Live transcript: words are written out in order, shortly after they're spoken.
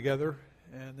Together,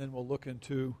 and then we'll look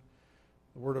into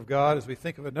the Word of God as we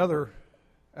think of another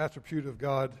attribute of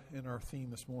God in our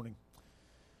theme this morning.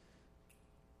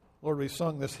 Lord, we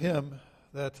sung this hymn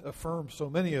that affirms so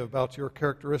many about your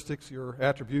characteristics, your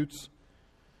attributes.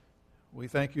 We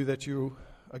thank you that you,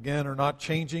 again, are not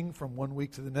changing from one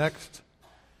week to the next,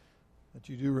 that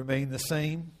you do remain the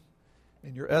same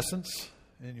in your essence,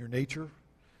 in your nature.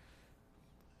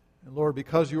 And Lord,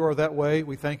 because you are that way,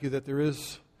 we thank you that there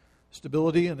is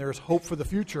stability and there is hope for the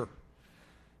future.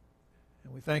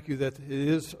 And we thank you that it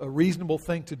is a reasonable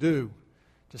thing to do,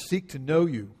 to seek to know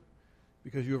you,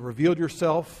 because you have revealed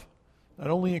yourself not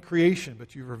only in creation,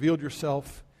 but you've revealed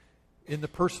yourself in the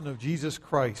person of Jesus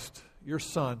Christ, your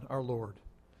Son, our Lord.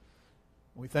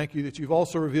 And we thank you that you've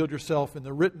also revealed yourself in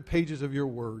the written pages of your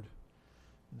Word.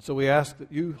 And so we ask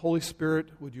that you, Holy Spirit,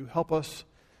 would you help us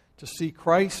to see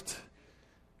Christ,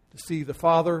 to see the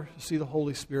Father, to see the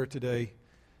Holy Spirit today,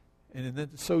 and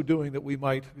in so doing that we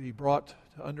might be brought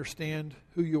to understand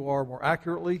who you are more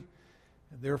accurately,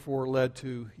 and therefore led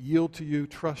to yield to you,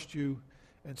 trust you,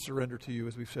 and surrender to you,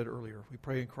 as we've said earlier. We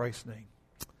pray in Christ's name.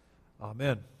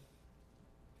 Amen.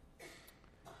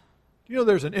 You know,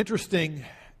 there's an interesting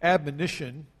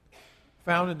admonition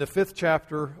found in the 5th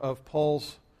chapter of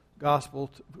Paul's gospel,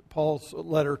 Paul's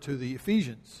letter to the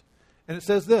Ephesians. And it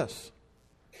says this: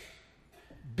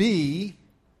 be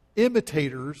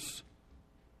imitators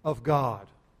of God.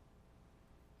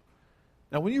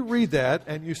 Now, when you read that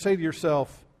and you say to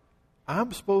yourself,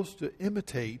 I'm supposed to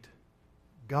imitate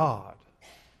God,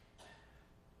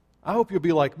 I hope you'll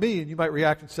be like me and you might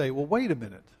react and say, well, wait a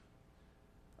minute.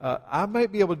 I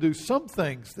might be able to do some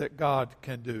things that God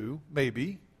can do,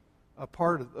 maybe,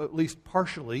 at least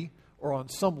partially or on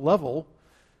some level,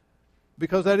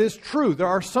 because that is true. There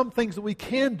are some things that we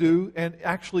can do and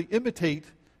actually imitate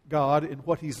God in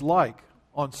what He's like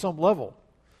on some level.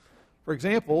 For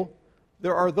example,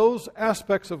 there are those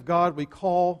aspects of God we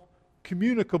call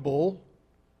communicable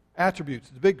attributes.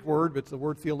 It's a big word, but it's the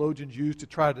word theologians use to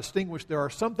try to distinguish. There are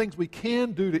some things we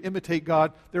can do to imitate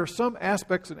God. There are some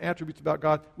aspects and attributes about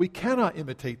God we cannot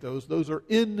imitate those. Those are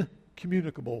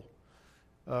incommunicable,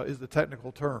 is the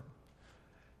technical term.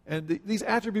 And these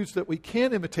attributes that we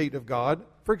can imitate of God,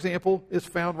 for example, is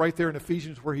found right there in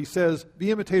Ephesians where he says, be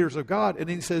imitators of God. And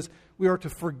then he says, we are to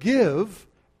forgive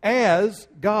as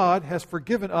God has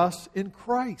forgiven us in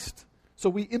Christ. So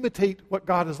we imitate what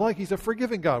God is like. He's a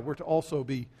forgiving God. We're to also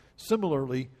be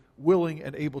similarly willing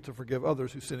and able to forgive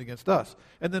others who sin against us.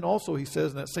 And then also he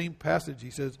says in that same passage,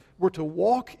 he says, we're to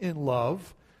walk in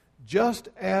love just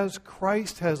as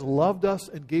Christ has loved us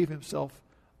and gave himself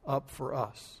up for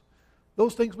us.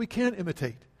 Those things we can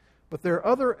imitate. But there are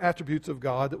other attributes of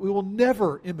God that we will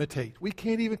never imitate. We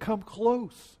can't even come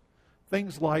close.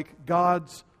 Things like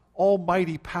God's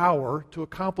almighty power to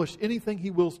accomplish anything he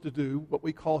wills to do, what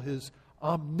we call his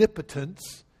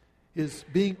omnipotence, his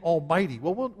being almighty.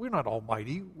 Well, we're not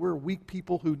almighty. We're weak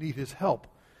people who need his help.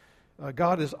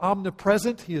 God is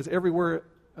omnipresent. He is everywhere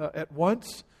at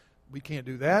once. We can't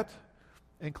do that.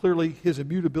 And clearly his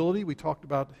immutability, we talked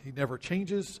about, he never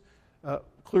changes.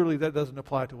 Clearly that doesn't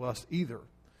apply to us either.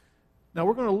 Now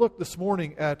we're going to look this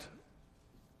morning at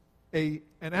an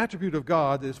attribute of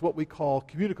God that is what we call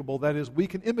communicable. That is, we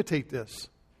can imitate this.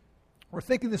 We're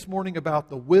thinking this morning about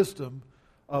the wisdom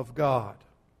of God.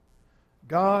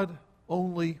 God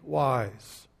only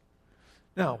wise.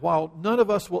 Now, while none of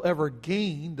us will ever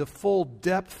gain the full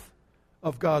depth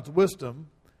of God's wisdom,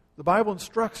 the Bible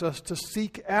instructs us to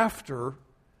seek after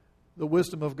the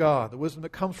wisdom of God, the wisdom that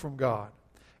comes from God.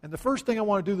 And the first thing I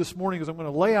want to do this morning is I'm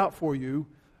going to lay out for you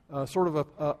sort of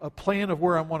a plan of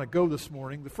where I want to go this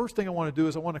morning. The first thing I want to do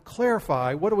is I want to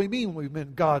clarify, what do we mean when we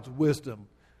mean God's wisdom?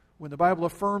 When the Bible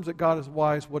affirms that God is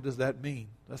wise, what does that mean?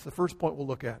 That's the first point we'll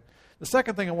look at. The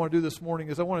second thing I want to do this morning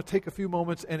is I want to take a few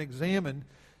moments and examine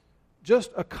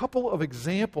just a couple of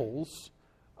examples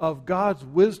of God's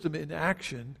wisdom in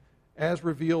action as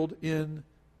revealed in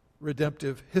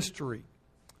redemptive history.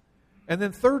 And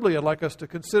then thirdly, I'd like us to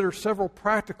consider several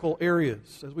practical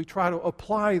areas as we try to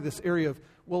apply this area of,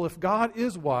 well, if God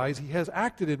is wise, he has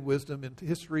acted in wisdom in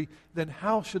history, then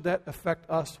how should that affect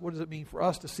us? What does it mean for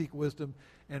us to seek wisdom,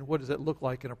 and what does it look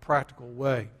like in a practical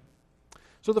way?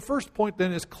 So the first point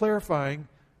then is clarifying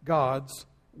God's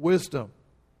wisdom.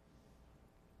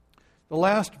 The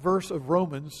last verse of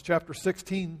Romans chapter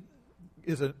 16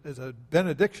 is a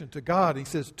benediction to God. He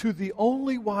says, to the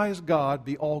only wise God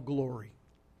be all glory.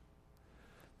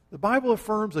 The Bible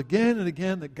affirms again and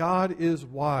again that God is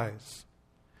wise.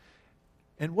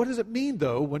 And what does it mean,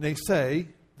 though, when they say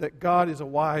that God is a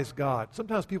wise God?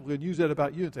 Sometimes people can use that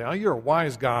about you and say, oh, you're a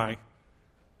wise guy.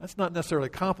 That's not necessarily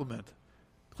a compliment.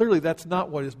 Clearly, that's not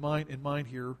what is in mind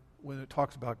here when it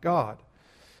talks about God.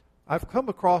 I've come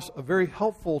across a very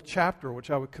helpful chapter,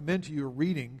 which I would commend to you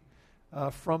reading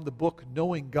from the book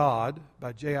Knowing God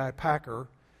by J.I. Packer.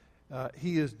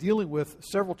 He is dealing with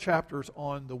several chapters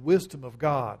on the wisdom of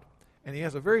God, and he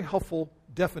has a very helpful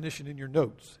definition in your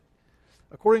notes.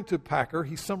 According to Packer,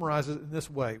 he summarizes it in this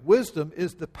way: wisdom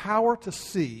is the power to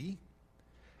see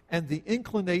and the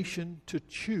inclination to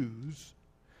choose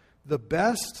the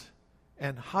best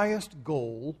and highest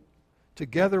goal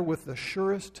together with the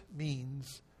surest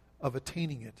means of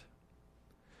attaining it.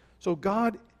 So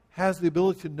God has the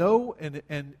ability to know and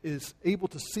is able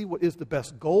to see what is the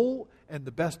best goal and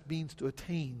the best means to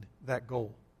attain that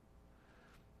goal.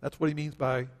 That's what he means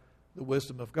by the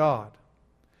wisdom of God.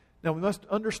 Now, we must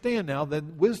understand now that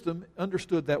wisdom,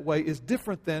 understood that way, is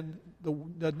different than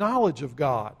the knowledge of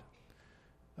God.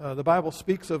 The Bible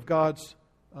speaks of God's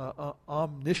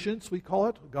omniscience, we call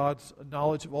it, God's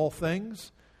knowledge of all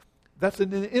things. That's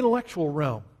in the intellectual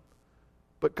realm.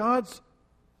 But God's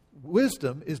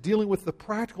wisdom is dealing with the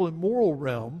practical and moral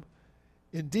realm.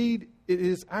 Indeed, it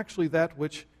is actually that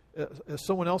which, as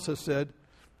someone else has said,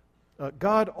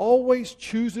 God always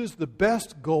chooses the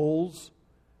best goals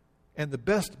and the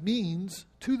best means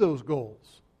to those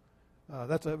goals.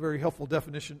 That's a very helpful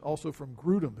definition also from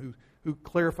Grudem, who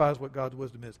clarifies what God's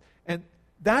wisdom is. And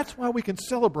that's why we can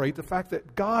celebrate the fact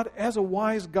that God, as a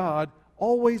wise God,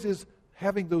 always is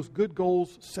having those good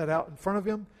goals set out in front of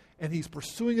him, and he's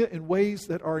pursuing it in ways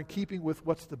that are in keeping with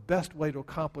what's the best way to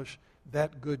accomplish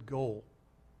that good goal.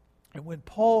 And when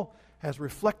Paul has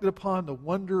reflected upon the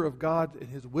wonder of God and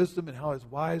his wisdom and how his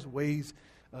wise ways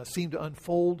seem to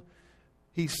unfold,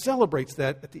 he celebrates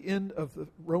that at the end of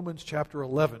Romans chapter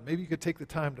 11. Maybe you could take the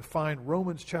time to find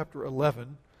Romans chapter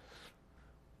 11,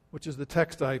 which is the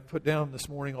text I put down this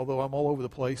morning, although I'm all over the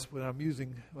place. When I'm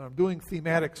doing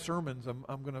thematic sermons,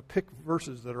 I'm going to pick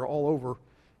verses that are all over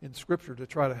in Scripture to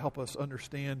try to help us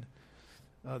understand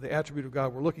the attribute of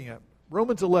God we're looking at.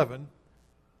 Romans 11,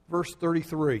 verse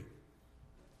 33.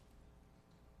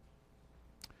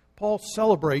 Paul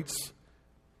celebrates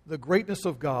the greatness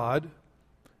of God,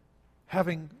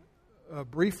 having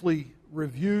briefly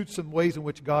reviewed some ways in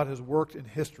which God has worked in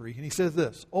history. And he says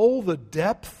this: "Oh, the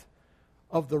depth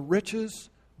of the riches,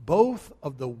 both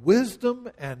of the wisdom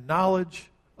and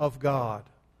knowledge of God.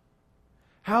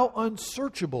 How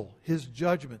unsearchable his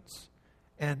judgments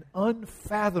and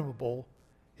unfathomable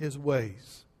his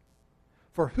ways.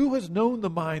 For who has known the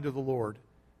mind of the Lord?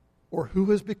 Or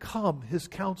who has become his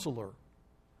counselor?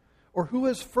 Or who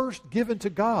has first given to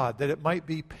God that it might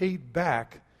be paid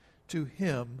back to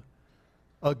him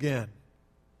again?"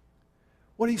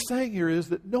 What he's saying here is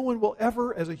that no one will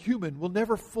ever, as a human, will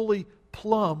never fully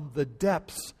plumb the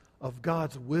depths of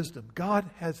God's wisdom. God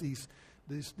has these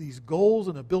goals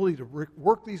and ability to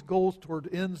work these goals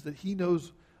toward ends that he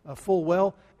knows full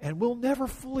well, and we'll never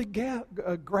fully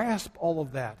grasp all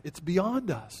of that. It's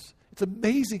beyond us. It's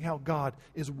amazing how God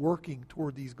is working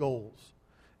toward these goals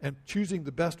and choosing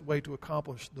the best way to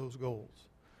accomplish those goals.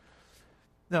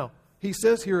 Now, he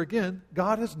says here again,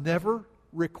 God has never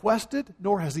requested,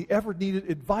 nor has he ever needed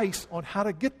advice on how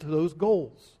to get to those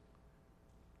goals.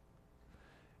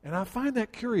 And I find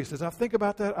that curious. As I think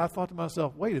about that, I thought to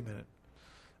myself, wait a minute.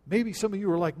 Maybe some of you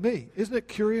are like me. Isn't it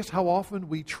curious how often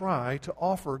we try to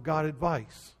offer God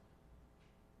advice?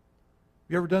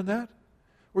 You ever done that?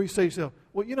 Where you say to yourself,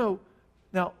 well,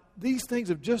 now these things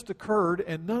have just occurred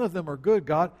and none of them are good,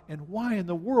 God, and why in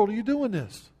the world are you doing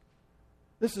this?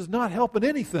 This is not helping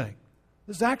anything.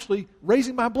 This is actually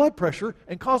raising my blood pressure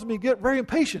and causing me to get very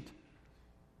impatient.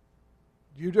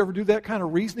 Do you ever do that kind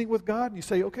of reasoning with God? And you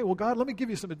say, okay, well, God, let me give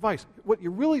you some advice. What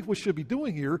you really should be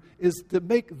doing here is to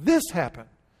make this happen.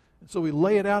 And so we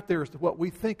lay it out there as to what we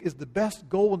think is the best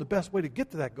goal and the best way to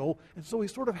get to that goal. And so we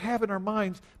sort of have in our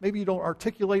minds, maybe you don't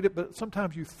articulate it, but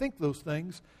sometimes you think those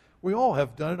things. We all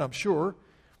have done it, I'm sure,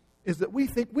 is that we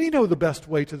think we know the best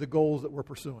way to the goals that we're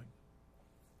pursuing.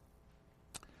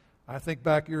 I think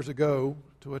back years ago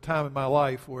to a time in my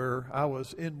life where I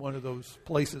was in one of those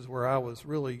places where I was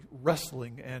really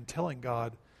wrestling and telling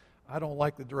God, I don't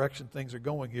like the direction things are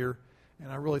going here,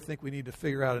 and I really think we need to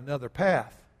figure out another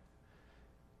path.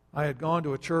 I had gone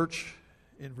to a church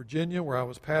in Virginia where I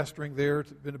was pastoring there.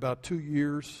 It's been about 2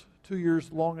 years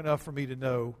long enough for me to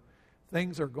know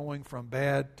things are going from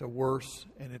bad to worse,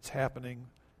 and it's happening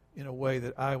in a way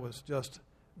that I was just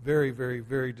very, very,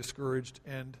 very discouraged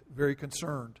and very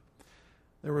concerned.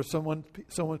 There were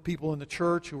people in the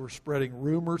church who were spreading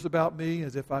rumors about me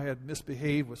as if I had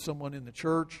misbehaved with someone in the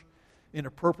church,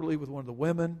 inappropriately with one of the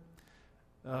women,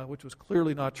 which was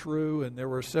clearly not true. And there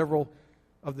were several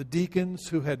of the deacons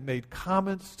who had made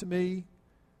comments to me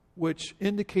which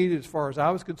indicated, as far as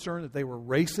I was concerned, that they were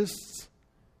racists.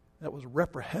 That was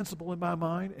reprehensible in my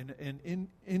mind and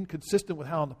inconsistent with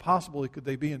how possibly could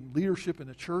they be in leadership in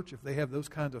the church if they have those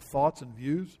kinds of thoughts and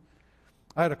views.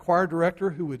 I had a choir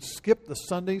director who would skip the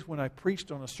Sundays when I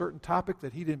preached on a certain topic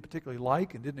that he didn't particularly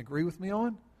like and didn't agree with me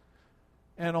on.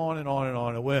 And on and on and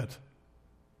on it went.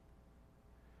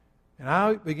 And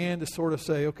I began to sort of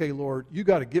say, okay, Lord, you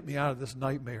got to get me out of this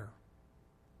nightmare.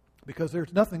 Because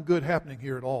there's nothing good happening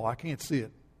here at all. I can't see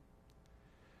it.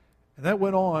 And that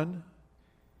went on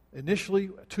initially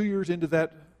 2 years into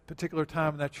that particular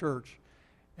time in that church.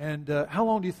 And how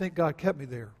long do you think God kept me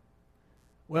there?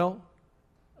 Well,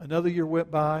 another year went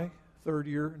by, third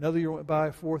year. Another year went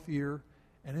by, fourth year.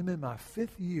 And I'm in my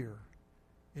fifth year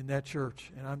in that church.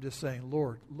 And I'm just saying,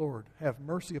 Lord, Lord, have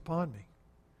mercy upon me.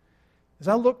 As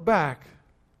I look back,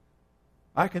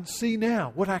 I can see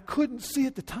now what I couldn't see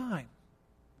at the time.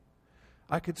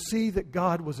 I could see that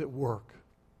God was at work.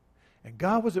 And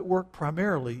God was at work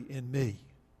primarily in me.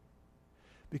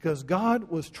 Because God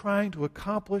was trying to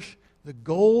accomplish the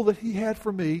goal that He had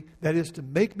for me, that is to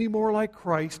make me more like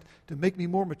Christ, to make me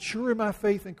more mature in my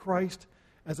faith in Christ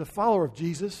as a follower of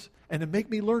Jesus, and to make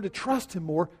me learn to trust Him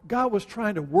more. God was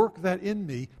trying to work that in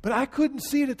me, but I couldn't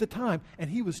see it at the time, and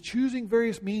He was choosing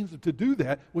various means to do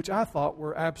that, which I thought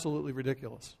were absolutely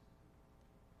ridiculous.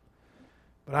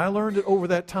 But I learned it over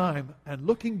that time, and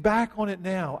looking back on it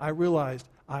now, I realized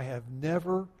I have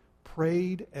never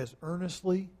prayed as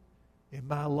earnestly in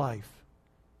my life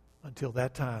until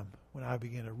that time when I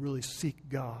began to really seek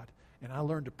God. And I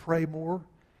learned to pray more,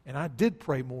 and I did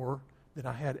pray more than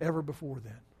I had ever before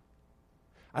then.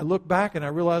 I look back and I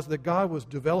realized that God was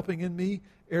developing in me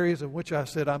areas in which I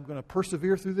said, I'm going to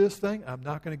persevere through this thing, I'm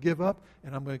not going to give up,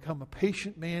 and I'm going to become a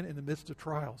patient man in the midst of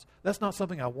trials. That's not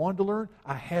something I wanted to learn.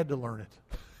 I had to learn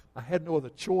it. I had no other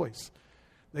choice.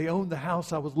 They owned the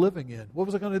house I was living in. What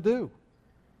was I going to do?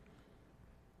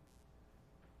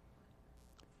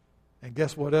 And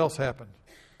guess what else happened?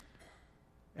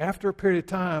 After a period of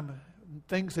time,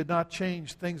 things had not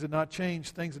changed, things had not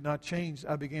changed.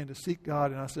 I began to seek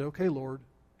God, and I said, okay, Lord,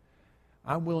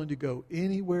 I'm willing to go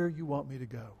anywhere you want me to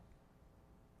go.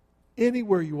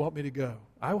 Anywhere you want me to go.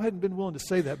 I hadn't been willing to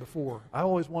say that before. I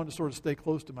always wanted to sort of stay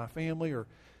close to my family, or,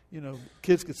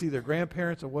 kids could see their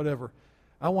grandparents or whatever.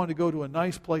 I wanted to go to a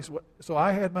nice place. So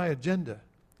I had my agenda.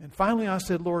 And finally I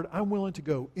said, Lord, I'm willing to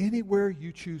go anywhere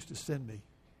you choose to send me.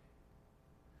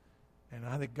 And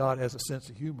I think God has a sense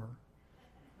of humor.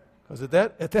 Because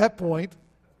at that point,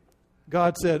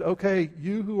 God said, okay,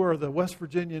 you who are the West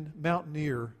Virginian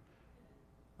mountaineer,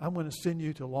 I'm going to send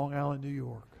you to Long Island, New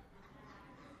York.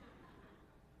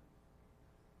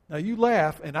 Now you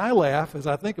laugh, and I laugh as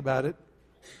I think about it.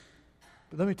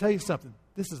 But let me tell you something.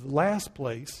 This is the last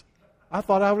place I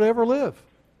thought I would ever live.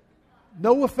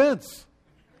 No offense.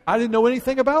 I didn't know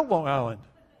anything about Long Island.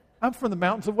 I'm from the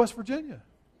mountains of West Virginia.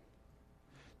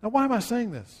 Now, why am I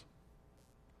saying this?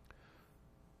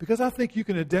 Because I think you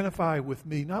can identify with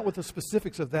me, not with the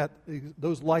specifics of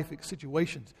those life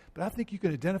situations, but I think you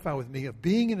can identify with me of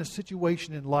being in a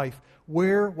situation in life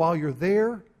where, while you're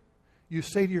there, you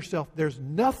say to yourself, there's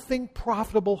nothing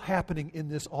profitable happening in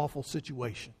this awful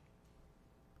situation.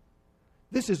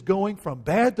 This is going from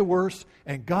bad to worse,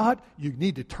 and God, you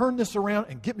need to turn this around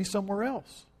and get me somewhere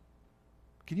else.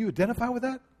 Can you identify with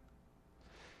that?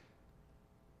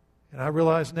 And I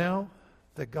realize now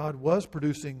that God was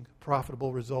producing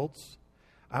profitable results.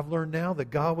 I've learned now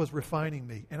that God was refining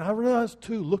me. And I realized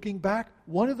too, looking back,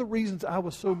 one of the reasons I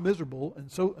was so miserable and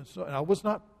I was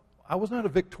not a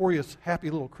victorious, happy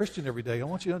little Christian every day. I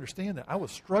want you to understand that. I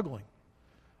was struggling.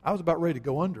 I was about ready to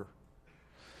go under.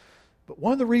 But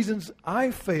one of the reasons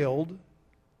I failed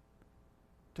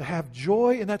to have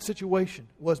joy in that situation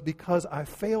was because I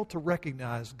failed to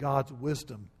recognize God's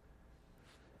wisdom.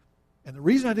 And the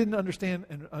reason I didn't understand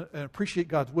and appreciate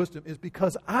God's wisdom is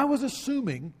because I was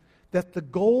assuming that the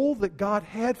goal that God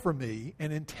had for me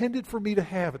and intended for me to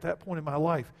have at that point in my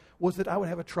life was that I would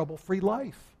have a trouble-free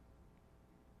life.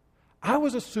 I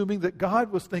was assuming that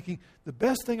God was thinking, the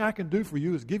best thing I can do for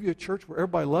you is give you a church where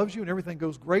everybody loves you and everything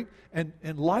goes great and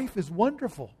life is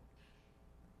wonderful.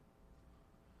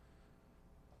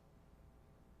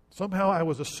 Somehow I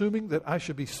was assuming that I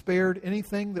should be spared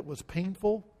anything that was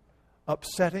painful,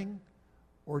 upsetting,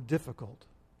 or difficult.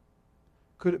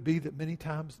 Could it be that many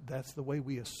times that's the way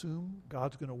we assume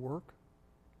God's going to work?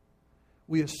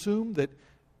 We assume that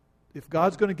if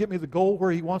God's going to get me the goal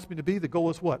where He wants me to be, the goal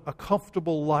is what? A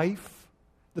comfortable life.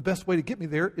 The best way to get me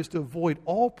there is to avoid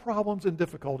all problems and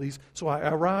difficulties so I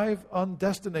arrive on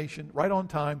destination right on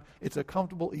time. It's a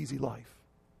comfortable, easy life.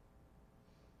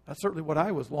 That's certainly what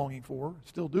I was longing for,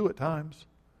 still do at times.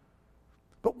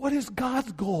 But what is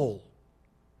God's goal?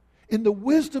 In the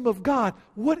wisdom of God,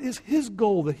 what is His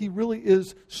goal that He really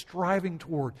is striving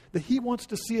toward, that He wants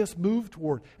to see us move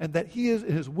toward, and that He is,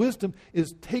 in His wisdom,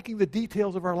 is taking the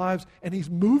details of our lives and He's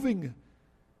moving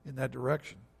in that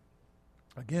direction?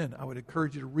 Again, I would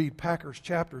encourage you to read Packer's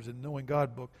chapters in Knowing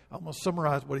God book. I'm going to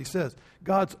summarize what he says.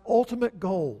 God's ultimate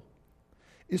goal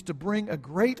is to bring a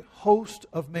great host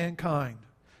of mankind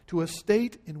to a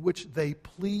state in which they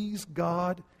please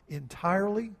God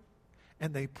entirely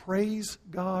and they praise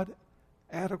God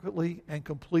adequately and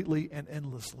completely and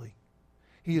endlessly.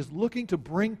 He is looking to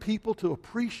bring people to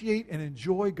appreciate and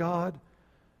enjoy God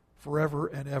forever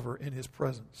and ever in His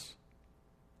presence.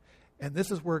 And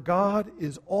this is where God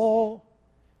is all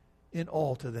in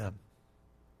all to them.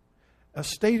 A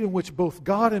state in which both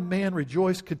God and man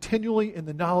rejoice continually in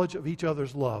the knowledge of each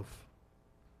other's love.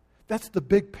 That's the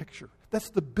big picture.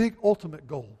 That's the big ultimate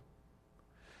goal.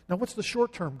 Now, what's the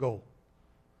short-term goal?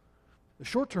 The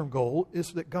short-term goal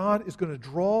is that God is going to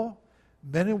draw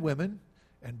men and women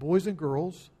and boys and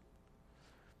girls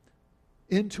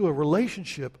into a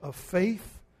relationship of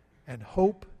faith and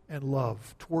hope and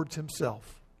love towards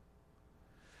Himself.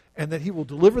 And that He will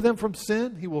deliver them from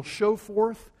sin. He will show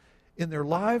forth in their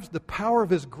lives the power of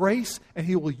His grace, and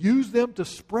He will use them to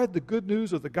spread the good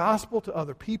news of the gospel to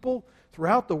other people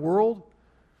throughout the world.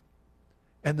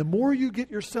 And the more you get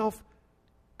yourself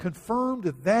confirmed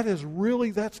that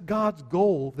that's God's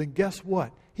goal, then guess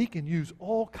what? He can use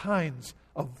all kinds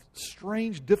of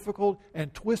strange, difficult,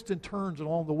 and twists and turns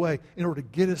along the way in order to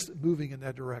get us moving in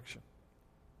that direction.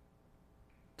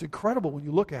 It's incredible when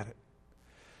you look at it.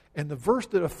 And the verse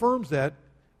that affirms that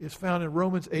is found in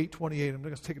Romans 8:28. I'm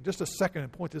going to take just a second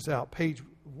and point this out. Page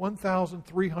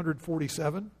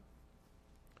 1347.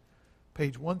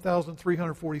 Page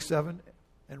 1347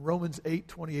 and Romans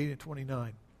 8:28 and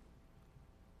 29.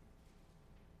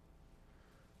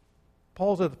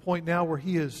 Paul's at the point now where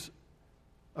he is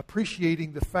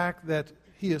appreciating the fact that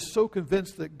he is so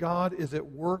convinced that God is at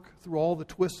work through all the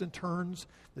twists and turns,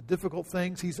 the difficult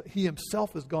things. He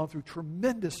himself has gone through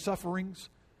tremendous sufferings,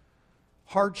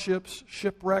 hardships,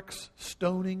 shipwrecks,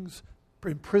 stonings,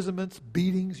 imprisonments,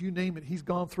 beatings, you name it. He's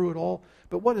gone through it all.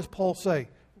 But what does Paul say?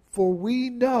 For we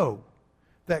know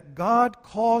that God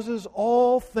causes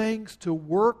all things to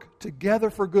work together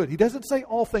for good. He doesn't say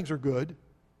all things are good.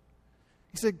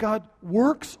 He said God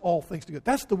works all things together.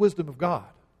 That's the wisdom of God.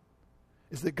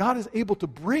 Is that God is able to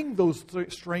bring those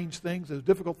strange things, those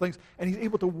difficult things, and He's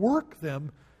able to work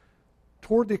them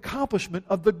toward the accomplishment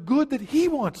of the good that He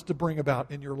wants to bring about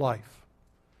in your life.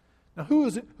 Now, who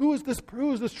is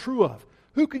this true of?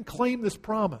 Who can claim this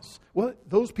promise? Well,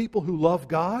 those people who love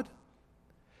God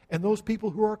and those people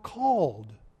who are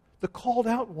called, the called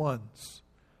out ones,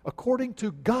 according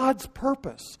to God's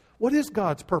purpose. What is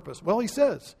God's purpose? Well, He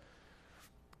says,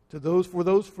 for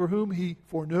those for whom He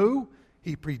foreknew,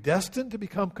 He predestined to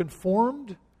become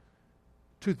conformed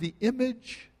to the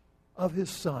image of His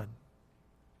Son,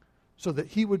 so that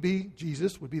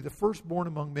Jesus would be the firstborn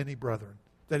among many brethren.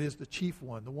 That is the chief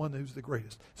one, the one who's the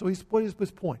greatest. So what is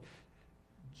his point?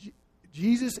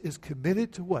 Jesus is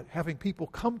committed to what? Having people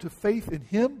come to faith in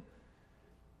Him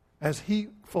as He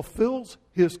fulfills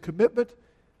His commitment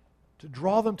to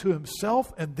draw them to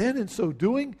Himself, and then in so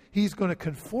doing, He's going to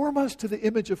conform us to the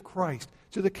image of Christ,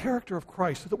 to the character of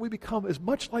Christ, so that we become as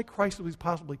much like Christ as we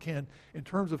possibly can in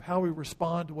terms of how we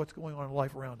respond to what's going on in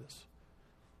life around us.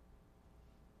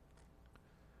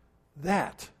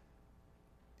 That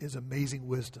is amazing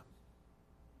wisdom.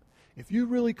 If you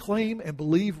really claim and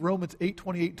believe Romans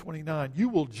 8:28 and 29, you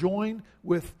will join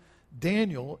with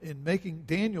Daniel in making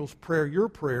Daniel's prayer your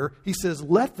prayer. He says,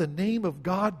 let the name of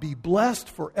God be blessed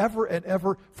forever and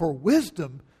ever, for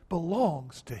wisdom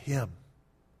belongs to Him.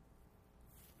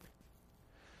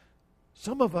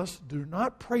 Some of us do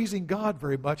not praising God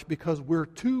very much because we're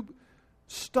too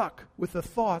stuck with the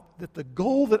thought that the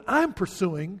goal that I'm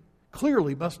pursuing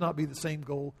clearly must not be the same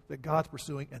goal that God's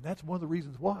pursuing, and that's one of the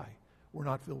reasons why we're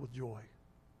not filled with joy.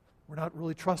 We're not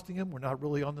really trusting Him. We're not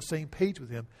really on the same page with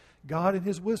Him. God in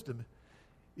His wisdom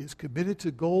is committed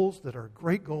to goals that are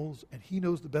great goals, and He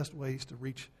knows the best ways to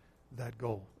reach that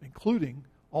goal, including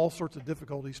all sorts of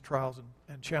difficulties, trials,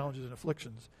 and challenges and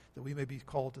afflictions that we may be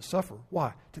called to suffer.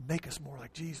 Why? To make us more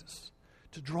like Jesus,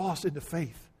 to draw us into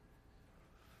faith,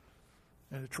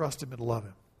 and to trust Him and to love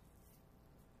Him.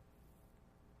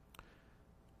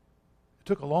 It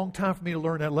took a long time for me to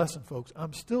learn that lesson, folks.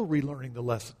 I'm still relearning the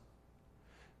lesson.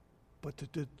 But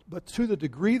to the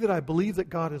degree that I believe that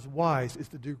God is wise is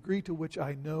the degree to which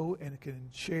I know and can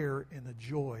share in the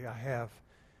joy I have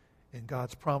in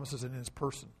God's promises and in His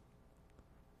person.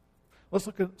 Let's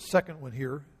look at the second one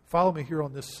here, follow me here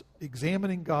on this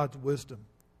examining God's wisdom.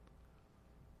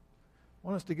 I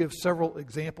want us to give several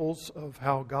examples of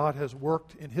how God has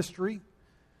worked in history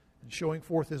and showing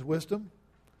forth His wisdom.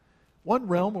 One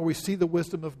realm where we see the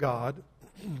wisdom of God,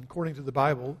 according to the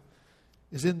Bible,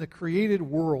 is in the created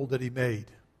world that He made.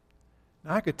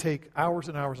 Now, I could take hours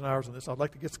and hours and hours on this. I'd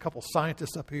like to get a couple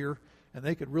scientists up here, and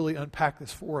they could really unpack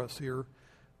this for us here.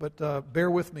 But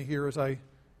bear with me here as I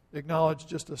acknowledge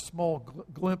just a small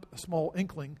glimpse, a small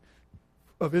inkling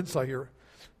of insight here.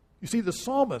 You see, the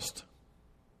psalmist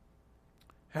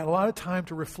had a lot of time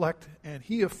to reflect, and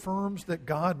he affirms that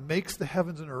God makes the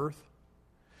heavens and earth,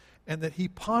 and that he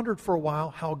pondered for a while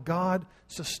how God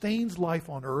sustains life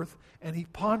on earth, and he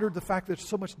pondered the fact that there's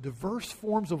so much diverse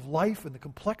forms of life and the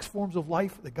complex forms of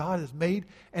life that God has made,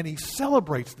 and he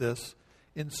celebrates this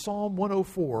in Psalm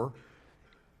 104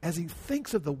 as he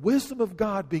thinks of the wisdom of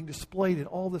God being displayed in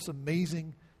all this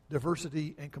amazing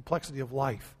diversity and complexity of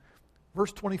life.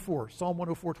 Verse 24, Psalm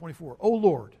 104:24. O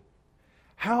Lord,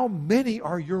 how many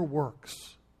are your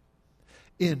works?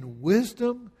 In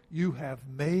wisdom you have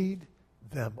made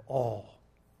them all.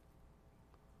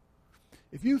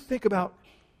 If you think about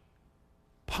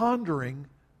pondering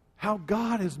how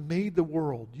God has made the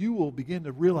world, you will begin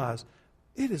to realize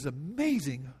it is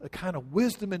amazing the kind of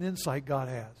wisdom and insight God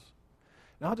has.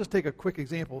 Now, I'll just take a quick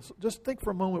example. So just think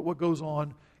for a moment what goes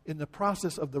on in the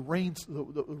process of the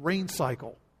rain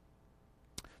cycle,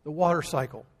 the water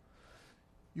cycle.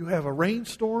 You have a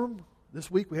rainstorm. This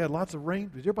week we had lots of rain.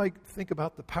 Did everybody think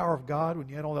about the power of God when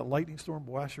you had all that lightning storm?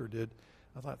 Boy, I sure did.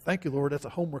 I thought, thank you, Lord. That's a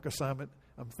homework assignment.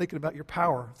 I'm thinking about your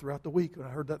power throughout the week when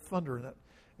I heard that thunder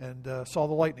and saw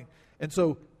the lightning. And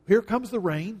so here comes the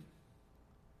rain,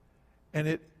 and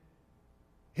it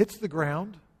hits the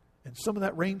ground, and some of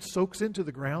that rain soaks into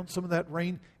the ground. Some of that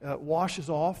rain washes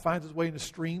off, finds its way into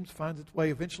streams, finds its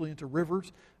way eventually into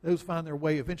rivers. Those find their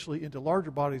way eventually into larger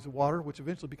bodies of water, which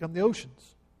eventually become the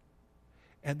oceans.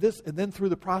 And then through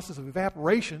the process of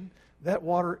evaporation, that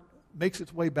water makes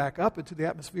its way back up into the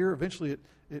atmosphere. Eventually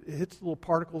it hits little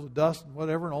particles of dust and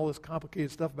whatever, and all this complicated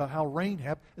stuff about how rain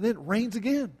happens. And then it rains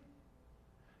again.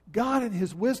 God in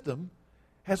His wisdom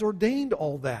has ordained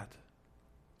all that.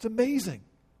 It's amazing.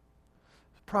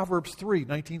 Proverbs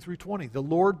 3:19-20. The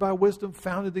Lord by wisdom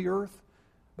founded the earth.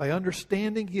 By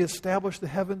understanding He established the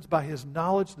heavens. By His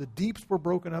knowledge the deeps were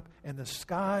broken up, and the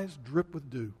skies drip with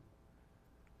dew. Do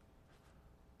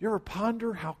you ever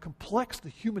ponder how complex the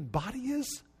human body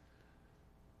is?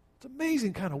 It's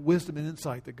amazing kind of wisdom and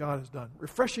insight that God has done.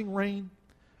 Refreshing rain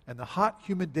and the hot,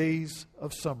 humid days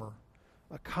of summer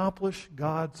accomplish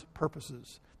God's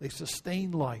purposes. They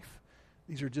sustain life.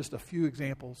 These are just a few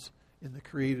examples in the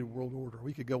created world order.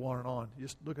 We could go on and on.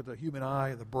 Just look at the human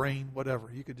eye, the brain,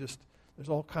 whatever. There's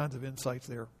all kinds of insights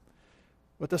there.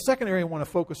 But the second area I want to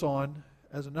focus on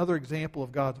as another example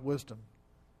of God's wisdom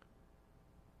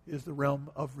is the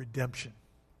realm of redemption.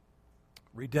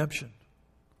 Redemption.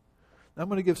 Now, I'm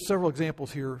going to give several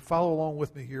examples here. Follow along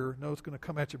with me here. I know it's going to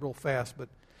come at you real fast, but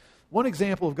one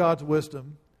example of God's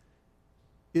wisdom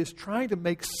is trying to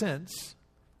make sense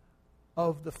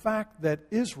of the fact that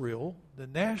Israel, the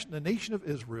nation of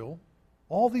Israel,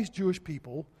 all these Jewish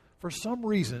people, for some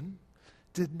reason,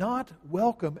 did not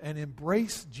welcome and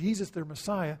embrace Jesus, their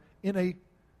Messiah, in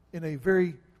a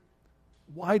very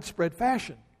widespread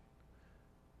fashion.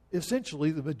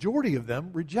 Essentially, the majority of them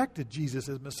rejected Jesus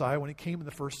as Messiah when He came in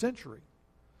the first century.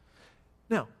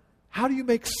 Now, how do you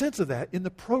make sense of that in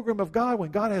the program of God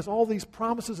when God has all these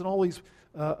promises and all these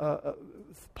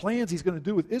plans He's going to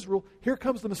do with Israel? Here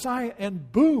comes the Messiah, and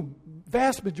boom,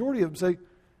 vast majority of them say,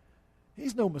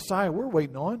 He's no Messiah we're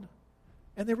waiting on,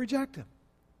 and they reject Him.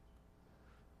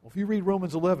 Well, if you read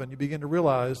Romans 11, you begin to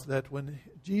realize that when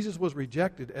Jesus was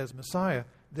rejected as Messiah,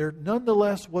 there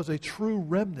nonetheless was a true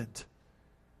remnant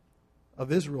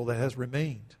of Israel that has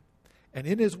remained. And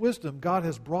in His wisdom, God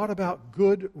has brought about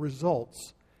good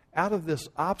results out of this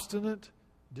obstinate,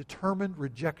 determined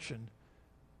rejection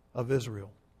of Israel.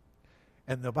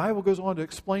 And the Bible goes on to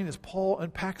explain as Paul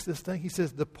unpacks this thing. He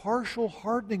says the partial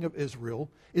hardening of Israel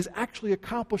is actually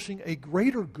accomplishing a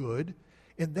greater good,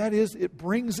 and that is it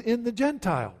brings in the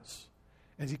Gentiles.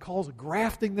 As he calls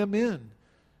grafting them in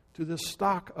to this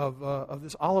stock of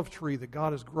this olive tree that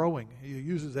God is growing. He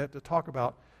uses that to talk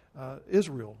about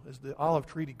Israel as the olive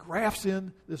tree. He grafts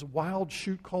in this wild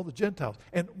shoot called the Gentiles.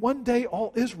 And one day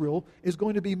all Israel is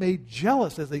going to be made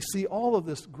jealous as they see all of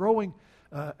this growing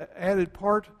added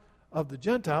part of the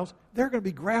Gentiles. They're going to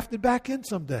be grafted back in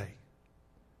someday.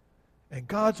 And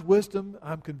God's wisdom,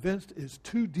 I'm convinced, is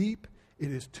too deep,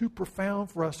 It is too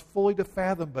profound for us fully to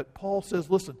fathom. But Paul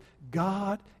says, listen,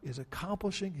 God is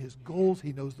accomplishing his goals.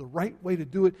 He knows the right way to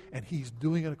do it, and he's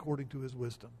doing it according to his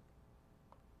wisdom.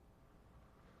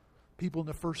 People in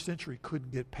the first century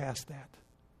couldn't get past that.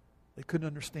 They couldn't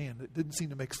understand. It didn't seem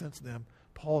to make sense to them.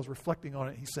 Paul is reflecting on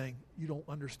it. He's saying, you don't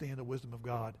understand the wisdom of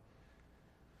God.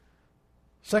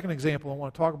 Second example, I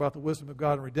want to talk about the wisdom of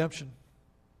God and redemption,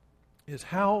 is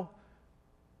how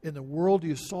in the world do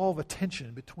you solve a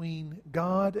tension between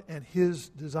God and his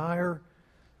desire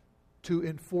to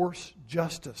enforce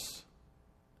justice,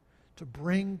 to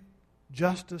bring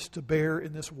justice to bear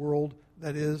in this world,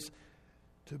 that is,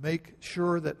 to make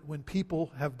sure that when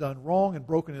people have done wrong and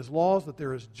broken his laws, that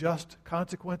there is just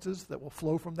consequences that will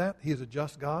flow from that. He is a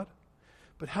just God.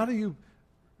 But how do you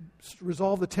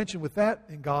resolve the tension with that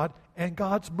in God and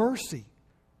God's mercy,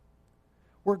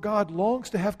 where God longs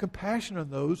to have compassion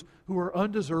on those who are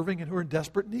undeserving and who are in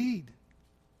desperate need?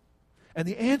 And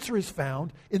the answer is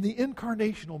found in the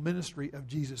incarnational ministry of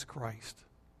Jesus Christ.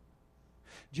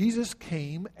 Jesus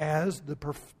came as the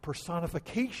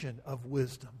personification of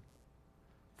wisdom.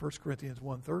 1 Corinthians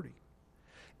 1:30.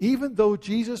 Even though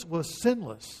Jesus was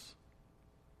sinless,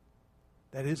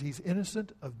 that is, he's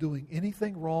innocent of doing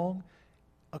anything wrong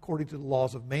according to the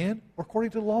laws of man or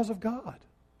according to the laws of God.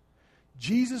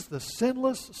 Jesus, the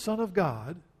sinless Son of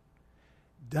God,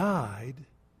 died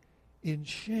in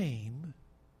shame,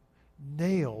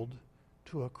 nailed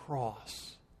to a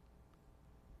cross.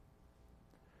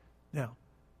 Now,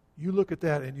 you look at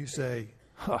that and you say,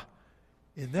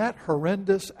 in that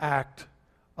horrendous act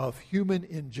of human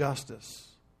injustice,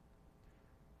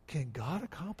 can God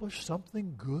accomplish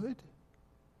something good?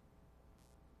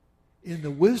 In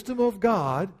the wisdom of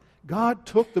God, God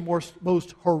took the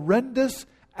most horrendous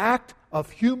act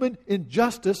of human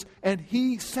injustice and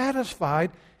he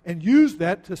satisfied and used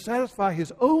that to satisfy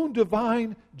his own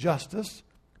divine justice,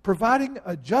 providing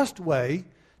a just way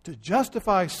to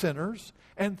justify sinners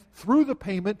and through the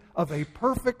payment of a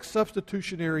perfect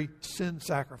substitutionary sin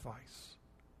sacrifice.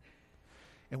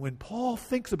 And when Paul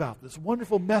thinks about this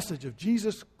wonderful message of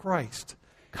Jesus Christ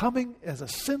coming as a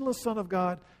sinless Son of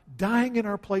God, dying in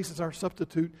our place as our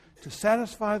substitute to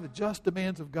satisfy the just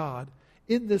demands of God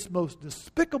in this most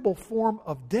despicable form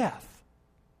of death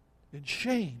and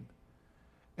shame,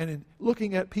 and in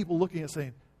looking at people looking at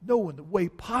saying, no one the way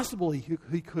possibly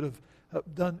he could have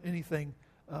done anything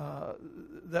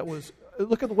that was,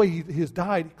 look at the way he has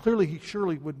died. Clearly he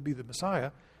surely wouldn't be the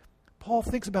Messiah. Paul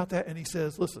thinks about that and he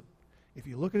says, listen, if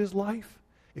you look at his life,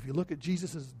 if you look at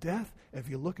Jesus' death, if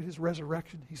you look at his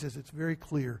resurrection, he says it's very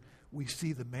clear. We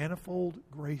see the manifold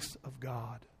grace of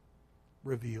God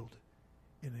revealed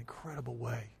in an incredible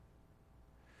way.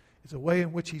 It's a way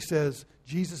in which he says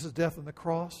Jesus' death on the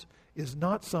cross is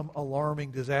not some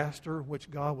alarming disaster in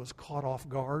which God was caught off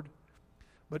guard.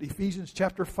 But Ephesians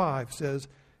chapter 5 says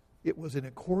it was in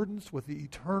accordance with the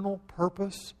eternal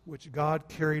purpose which God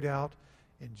carried out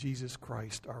in Jesus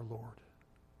Christ our Lord.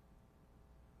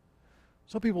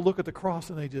 Some people look at the cross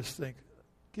and they just think,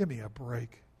 give me a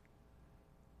break.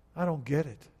 I don't get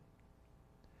it.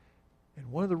 And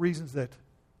one of the reasons that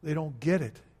they don't get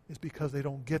it is because they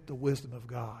don't get the wisdom of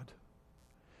God.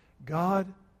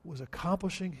 God was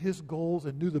accomplishing his goals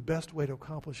and knew the best way to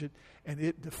accomplish it, and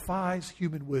it defies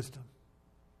human wisdom.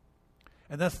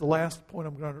 And that's the last point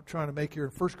I'm trying to make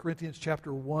here. 1 Corinthians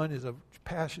chapter 1 is a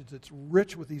passage that's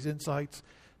rich with these insights.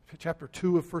 Chapter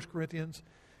 2 of 1 Corinthians,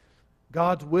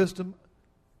 God's wisdom,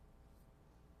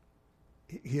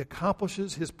 he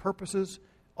accomplishes his purposes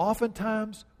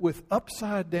oftentimes with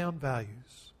upside down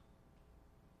values.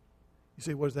 You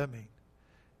say, what does that mean?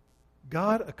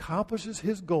 God accomplishes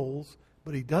his goals,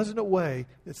 but he does it in a way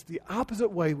that's the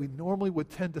opposite way we normally would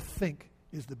tend to think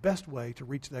is the best way to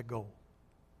reach that goal.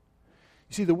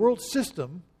 You see, the world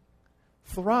system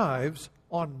thrives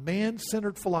on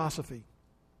man-centered philosophy.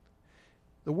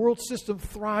 The world system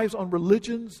thrives on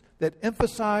religions that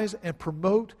emphasize and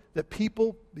promote that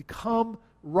people become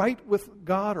right with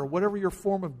God or whatever your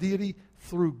form of deity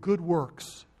through good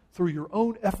works, through your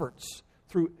own efforts,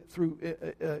 through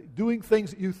doing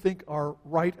things that you think are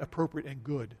right, appropriate, and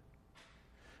good.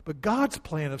 But God's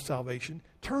plan of salvation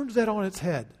turns that on its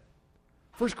head.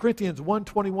 1 Corinthians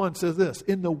 1:21 says this,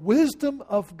 in the wisdom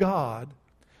of God,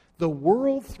 the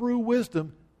world through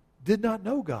wisdom did not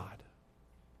know God.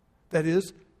 That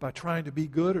is, by trying to be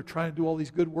good or trying to do all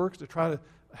these good works, to try to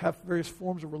have various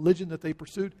forms of religion that they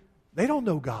pursued. They don't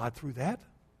know God through that.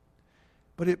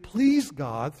 But it pleased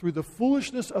God through the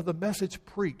foolishness of the message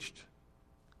preached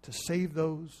to save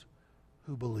those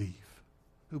who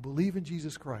believe in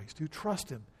Jesus Christ, who trust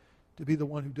him to be the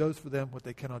one who does for them what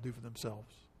they cannot do for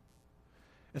themselves.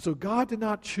 And so God did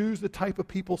not choose the type of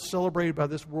people celebrated by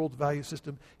this world's value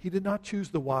system. He did not choose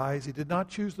the wise. He did not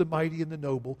choose the mighty and the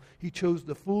noble. He chose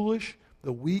the foolish,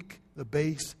 the weak, the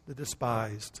base, the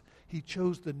despised. He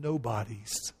chose the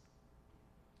nobodies.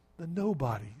 The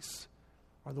nobodies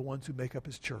are the ones who make up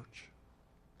his church.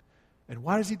 And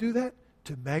why does he do that?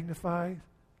 To magnify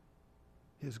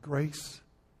his grace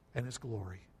and his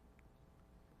glory.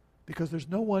 Because there's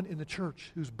no one in the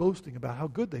church who's boasting about how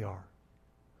good they are.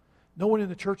 No one in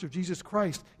the church of Jesus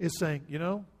Christ is saying, you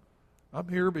know, I'm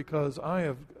here because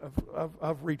I've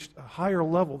reached a higher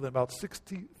level than about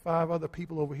 65 other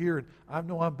people over here, and I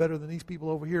know I'm better than these people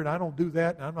over here, and I don't do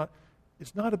that, and I'm not.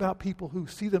 It's not about people who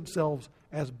see themselves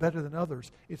as better than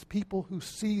others. It's people who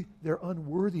see their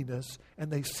unworthiness,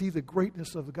 and they see the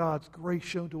greatness of God's grace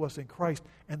shown to us in Christ,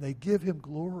 and they give him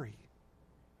glory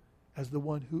as the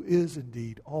one who is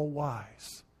indeed all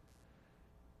wise,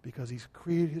 because he's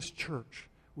created his church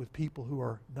with people who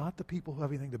are not the people who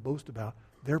have anything to boast about.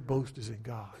 Their boast is in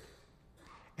God.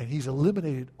 And he's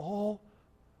eliminated all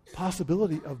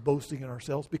possibility of boasting in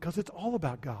ourselves because it's all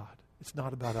about God. It's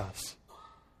not about us.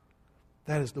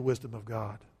 That is the wisdom of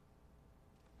God.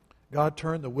 God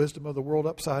turned the wisdom of the world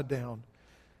upside down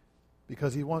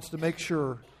because he wants to make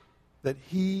sure that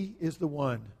he is the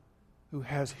one who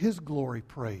has his glory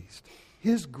praised.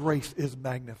 His grace is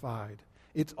magnified.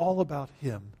 It's all about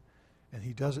him. And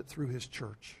he does it through his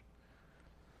church.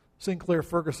 Sinclair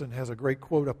Ferguson has a great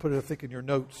quote. I put it, I think, in your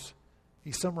notes.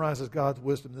 He summarizes God's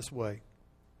wisdom this way.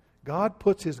 God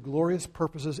puts his glorious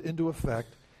purposes into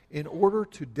effect in order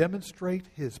to demonstrate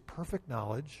his perfect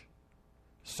knowledge,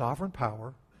 sovereign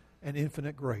power, and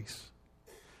infinite grace.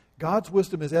 God's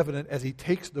wisdom is evident as he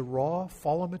takes the raw,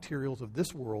 fallen materials of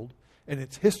this world and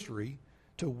its history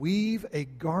to weave a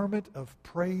garment of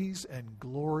praise and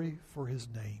glory for his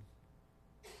name.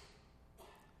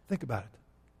 Think about it.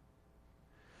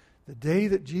 The day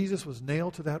that Jesus was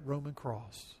nailed to that Roman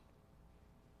cross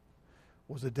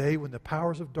was a day when the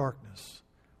powers of darkness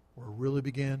really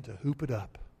began to hoop it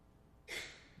up.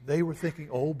 They were thinking,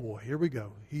 oh boy, here we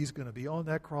go. He's going to be on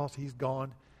that cross. He's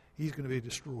gone. He's going to be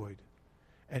destroyed.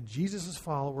 And Jesus'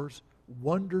 followers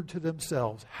wondered to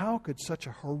themselves, how could such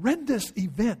a horrendous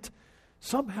event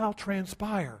somehow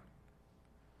transpire?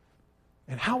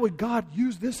 And how would God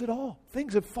use this at all?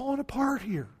 Things have fallen apart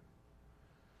here.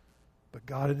 But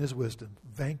God in his wisdom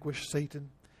vanquished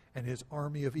Satan and his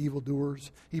army of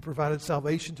evildoers. He provided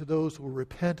salvation to those who will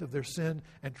repent of their sin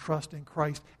and trust in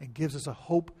Christ, and gives us a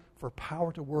hope for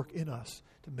power to work in us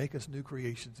to make us new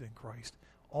creations in Christ,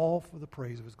 all for the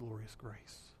praise of his glorious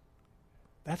grace.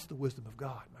 That's the wisdom of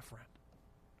God, my friend.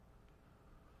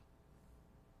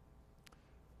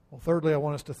 Well, thirdly, I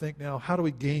want us to think now, how do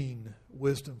we gain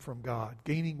wisdom from God?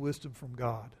 Gaining wisdom from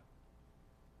God.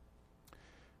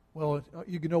 Well,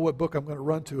 you know what book I'm going to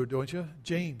run to, don't you?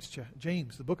 James,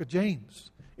 the book of James.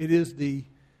 It is the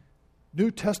New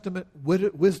Testament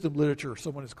wisdom literature,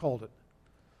 someone has called it.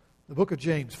 The book of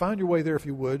James. Find your way there if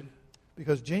you would,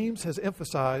 because James has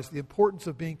emphasized the importance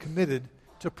of being committed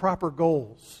to proper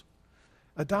goals,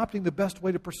 adopting the best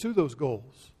way to pursue those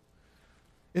goals.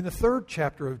 In the 3rd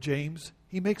chapter of James,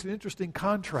 he makes an interesting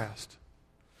contrast.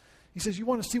 He says, you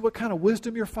want to see what kind of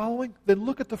wisdom you're following? Then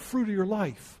look at the fruit of your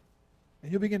life.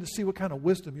 And you'll begin to see what kind of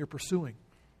wisdom you're pursuing.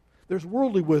 There's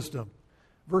worldly wisdom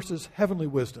versus heavenly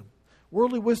wisdom.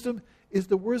 Worldly wisdom is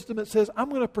the wisdom that says, I'm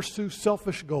going to pursue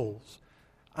selfish goals.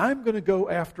 I'm going to go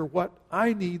after what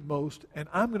I need most, and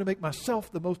I'm going to make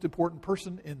myself the most important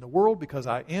person in the world because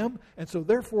I am, and so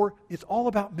therefore it's all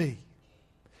about me.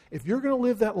 If you're going to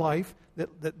live that life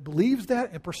that believes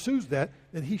that and pursues that,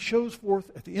 then he shows forth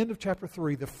at the end of chapter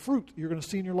 3, the fruit you're going to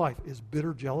see in your life is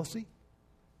bitter jealousy,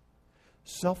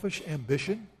 selfish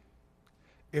ambition,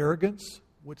 arrogance,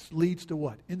 which leads to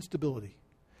what? Instability.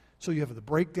 So you have the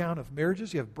breakdown of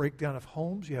marriages, you have breakdown of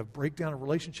homes, you have breakdown of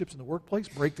relationships in the workplace,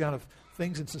 breakdown of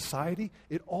things in society.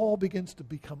 It all begins to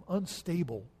become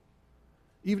unstable,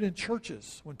 even in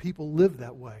churches when people live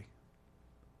that way.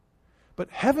 But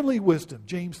heavenly wisdom,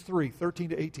 James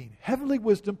 3:13-18, heavenly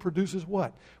wisdom produces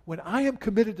what? When I am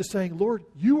committed to saying, Lord,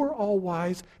 you are all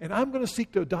wise, and I'm going to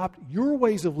seek to adopt your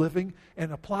ways of living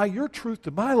and apply your truth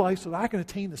to my life so that I can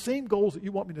attain the same goals that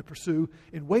you want me to pursue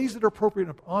in ways that are appropriate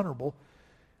and honorable,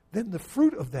 then the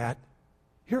fruit of that,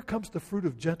 here comes the fruit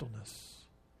of gentleness,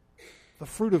 the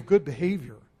fruit of good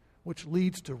behavior, which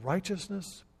leads to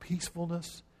righteousness,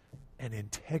 peacefulness, and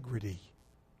integrity.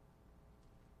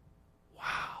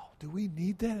 Wow. Do we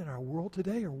need that in our world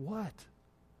today or what?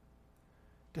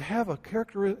 To have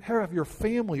have your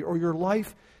family or your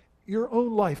life, your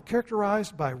own life,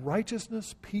 characterized by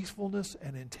righteousness, peacefulness,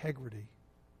 and integrity.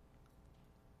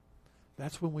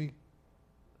 That's when we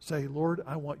say, Lord,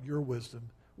 I want your wisdom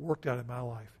worked out in my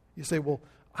life. You say, well,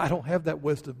 I don't have that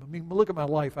wisdom. I mean, look at my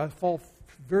life. I fall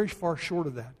very far short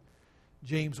of that.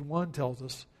 James 1 tells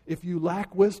us, if you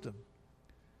lack wisdom,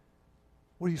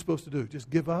 what are you supposed to do? Just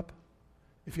give up?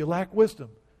 If you lack wisdom,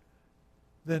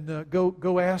 then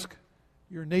go ask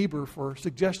your neighbor for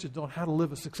suggestions on how to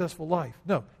live a successful life.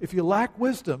 No, if you lack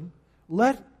wisdom,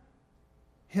 let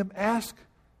him ask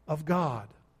of God.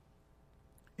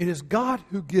 It is God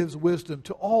who gives wisdom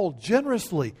to all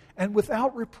generously and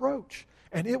without reproach,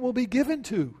 and it will be given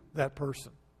to that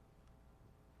person.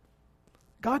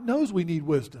 God knows we need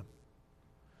wisdom.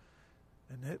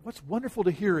 And what's wonderful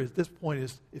to hear at this point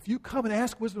is if you come and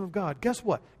ask wisdom of God, guess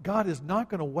what? God is not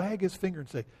going to wag his finger and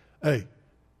say, hey,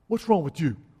 what's wrong with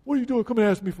you? What are you doing? Come and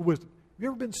ask me for wisdom. Have you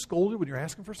ever been scolded when you're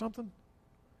asking for something?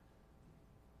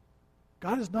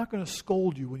 God is not going to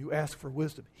scold you when you ask for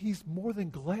wisdom. He's more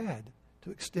than glad to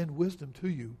extend wisdom to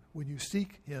you when you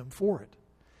seek him for it.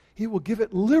 He will give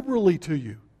it liberally to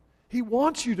you. He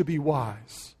wants you to be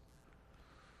wise.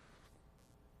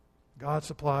 God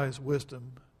supplies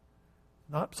wisdom,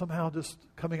 not somehow just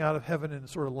coming out of heaven and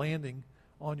sort of landing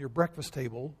on your breakfast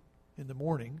table in the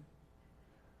morning.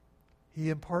 He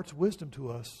imparts wisdom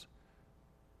to us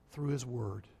through his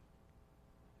word.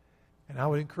 And I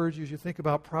would encourage you, as you think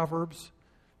about Proverbs,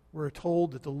 we're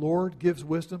told that the Lord gives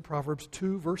wisdom. Proverbs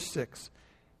 2, verse 6.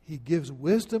 He gives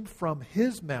wisdom from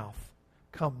his mouth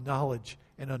come knowledge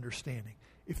and understanding.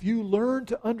 If you learn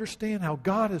to understand how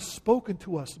God has spoken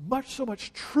to us, so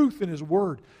much truth in his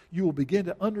word, you will begin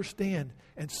to understand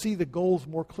and see the goals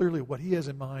more clearly, what he has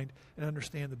in mind, and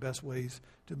understand the best ways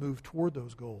to move toward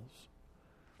those goals.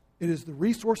 It is the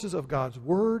resources of God's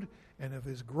word and of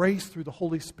his grace through the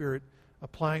Holy Spirit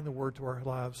applying the word to our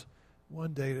lives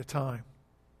one day at a time.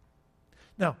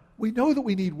 Now, we know that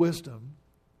we need wisdom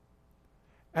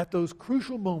at those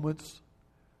crucial moments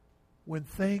when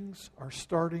things are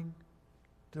starting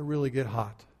to really get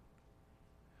hot.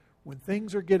 When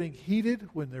things are getting heated,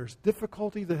 when there's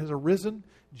difficulty that has arisen.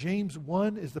 James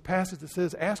 1 is the passage that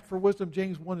says, ask for wisdom.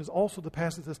 James 1 is also the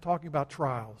passage that's talking about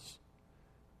trials,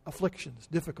 afflictions,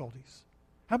 difficulties.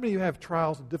 How many of you have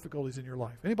trials and difficulties in your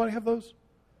life? Anybody have those?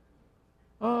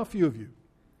 A few of you.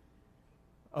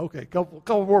 Okay,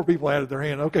 couple more people added their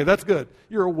hand. Okay, that's good.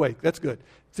 You're awake. That's good.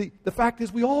 See, the fact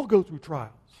is we all go through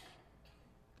trials.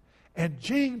 And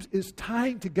James is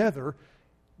tying together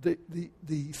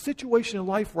the situation in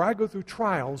life where I go through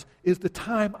trials is the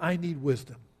time I need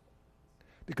wisdom.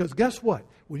 Because guess what?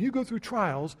 When you go through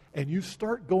trials and you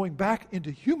start going back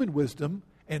into human wisdom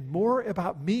and more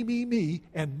about me,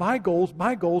 and my goals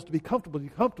to be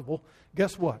comfortable,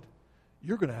 guess what?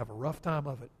 You're going to have a rough time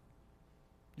of it.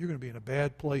 You're going to be in a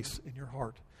bad place in your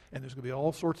heart. And there's going to be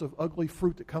all sorts of ugly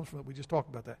fruit that comes from it. We just talked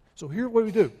about that. So here's what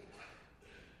we do.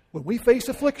 When we face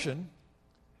affliction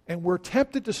and we're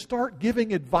tempted to start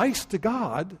giving advice to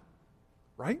God,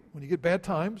 right? When you get bad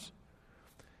times,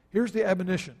 here's the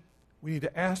admonition. We need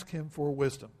to ask him for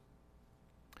wisdom.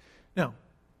 Now,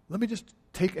 let me just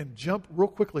take and jump real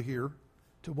quickly here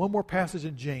to one more passage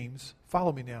in James.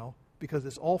 Follow me now, because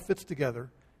this all fits together.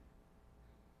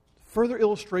 Further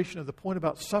illustration of the point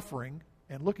about suffering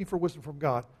and looking for wisdom from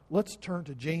God. Let's turn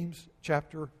to James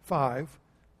chapter 5,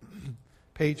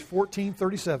 page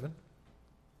 1437.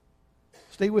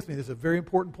 Stay with me. This is a very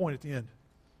important point at the end.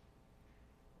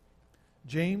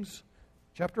 James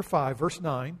chapter 5, verse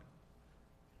 9,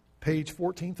 page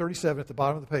 1437 at the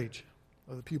bottom of the page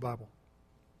of the Pew Bible.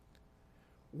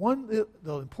 The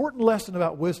important lesson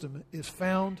about wisdom is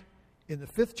found in the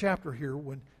 5th chapter here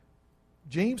when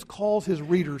James calls his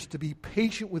readers to be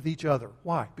patient with each other.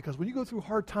 Why? Because when you go through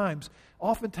hard times,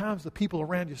 oftentimes the people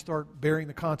around you start bearing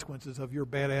the consequences of your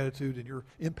bad attitude and your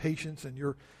impatience and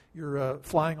your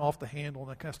flying off the handle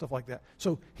and that kind of stuff like that.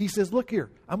 So he says, look here,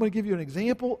 I'm going to give you an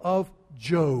example of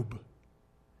Job.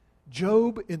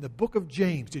 Job in the book of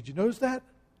James. Did you notice that?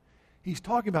 He's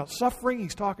talking about suffering.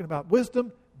 He's talking about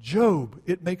wisdom. Job,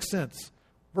 it makes sense.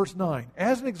 Verse 9,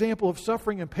 as an example of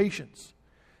suffering and patience,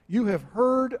 you have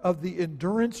heard of the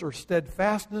endurance or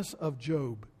steadfastness of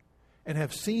Job and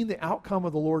have seen the outcome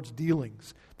of the Lord's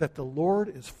dealings, that the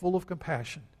Lord is full of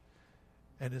compassion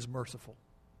and is merciful.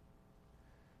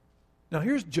 Now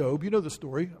here's Job. You know the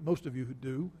story, most of you who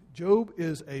do. Job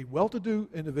is a well-to-do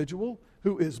individual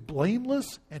who is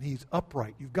blameless and he's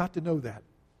upright. You've got to know that.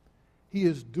 He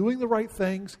is doing the right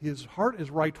things. His heart is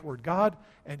right toward God,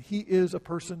 and he is a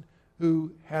person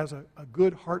who has a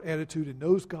good heart attitude and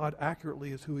knows God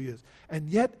accurately as who he is. And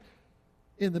yet,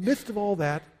 in the midst of all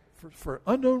that, for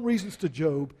unknown reasons to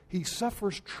Job, he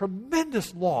suffers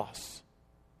tremendous loss.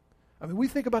 I mean, we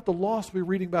think about the loss we're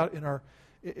reading about in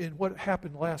in what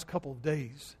happened the last couple of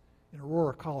days in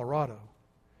Aurora, Colorado.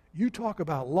 You talk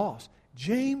about loss.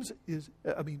 Job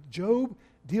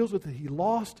deals with it. He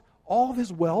lost all of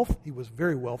his wealth. He was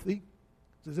very wealthy.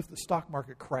 It's as if the stock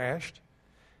market crashed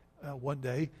one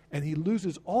day. And he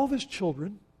loses all of his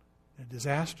children in a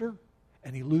disaster,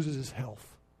 and he loses his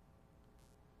health.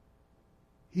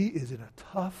 He is in a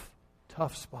tough,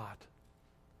 tough spot.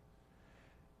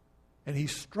 And he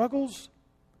struggles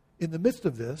in the midst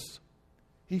of this.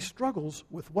 He struggles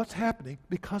with what's happening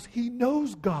because he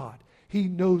knows God. He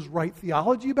knows right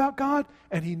theology about God,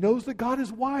 and he knows that God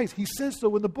is wise. He says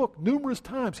so in the book numerous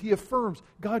times. He affirms,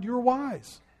 God, you're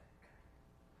wise.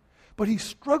 But he's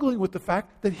struggling with the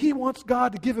fact that he wants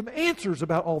God to give him answers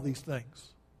about all these things.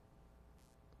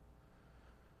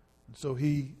 And so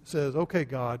he says, okay,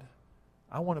 God,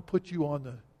 I want to put you on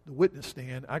the witness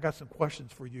stand. I got some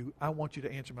questions for you. I want you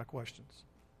to answer my questions.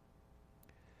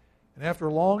 And after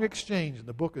a long exchange, and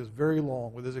the book is very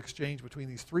long with this exchange between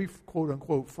these three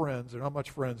quote-unquote friends, they're not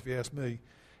much friends if you ask me,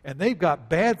 and they've got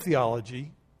bad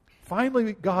theology,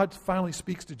 finally God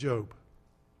speaks to Job.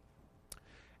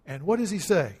 And what does he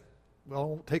say? Well, I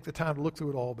won't take the time to look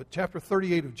through it all, but chapter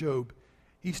 38 of Job,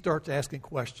 he starts asking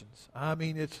questions. I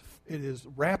mean, it is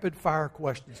rapid-fire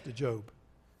questions to Job.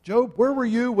 Job, where were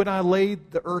you when I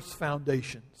laid the earth's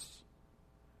foundations?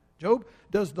 Job,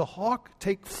 does the hawk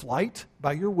take flight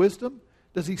by your wisdom?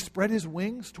 Does he spread his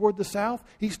wings toward the south?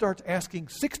 He starts asking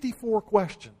 64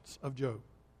 questions of Job.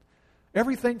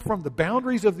 Everything from the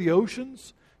boundaries of the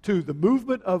oceans to the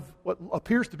movement of what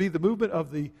appears to be the movement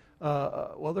of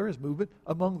there is movement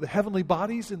among the heavenly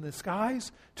bodies in the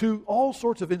skies, to all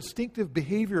sorts of instinctive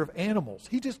behavior of animals.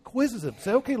 He just quizzes him.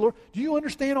 Say, okay, Lord, do you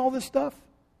understand all this stuff?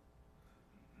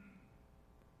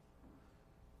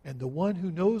 And the one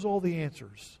who knows all the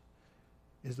answers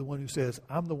is the one who says,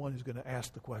 I'm the one who's going to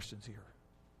ask the questions here.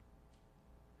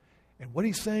 And what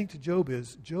he's saying to Job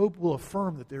is, Job will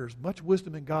affirm that there's much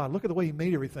wisdom in God. Look at the way he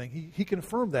made everything. He can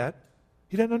affirm that.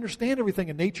 He doesn't understand everything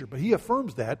in nature, but he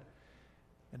affirms that.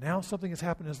 And now something has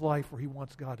happened in his life where he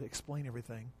wants God to explain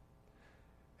everything.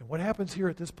 And what happens here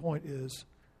at this point is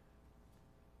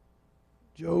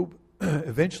Job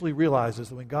eventually realizes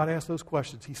that when God asks those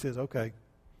questions, he says, okay,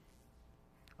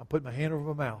 I'm putting my hand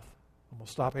over my mouth. I'm going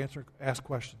to stop ask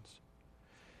questions.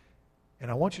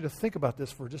 And I want you to think about this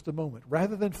for just a moment.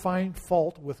 Rather than find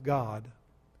fault with God,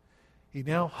 he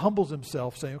now humbles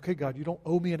himself, saying, okay, God, you don't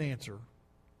owe me an answer.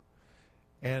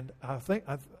 And I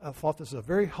thought this is a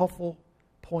very helpful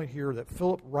point here that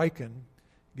Philip Ryken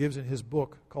gives in his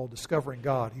book called Discovering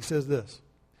God. He says this: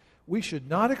 we should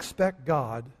not expect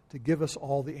God to give us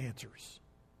all the answers.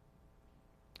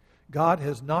 God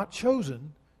has not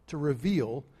chosen to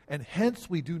reveal, and hence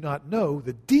we do not know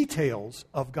the details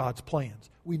of God's plans.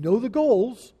 We know the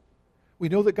goals. We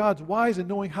know that God's wise in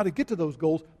knowing how to get to those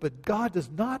goals, but God does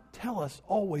not tell us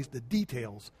always the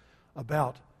details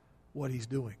about what he's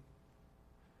doing.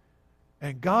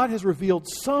 And God has revealed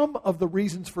some of the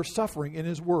reasons for suffering in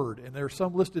his word, and there are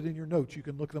some listed in your notes. You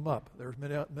can look them up.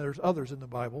 There's others in the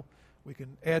Bible. We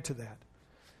can add to that.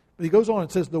 But he goes on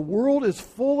and says, the world is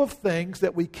full of things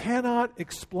that we cannot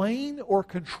explain or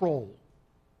control,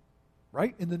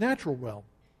 right, in the natural realm.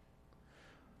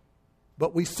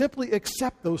 But we simply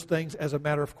accept those things as a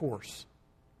matter of course,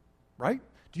 right?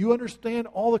 Do you understand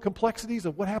all the complexities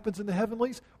of what happens in the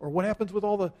heavenlies, or what happens with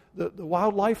all the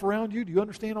wildlife around you? Do you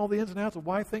understand all the ins and outs of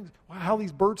how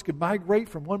these birds can migrate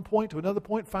from one point to another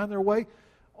point, find their way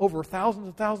over thousands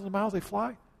and thousands of miles they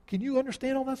fly? Can you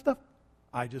understand all that stuff?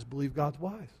 I just believe God's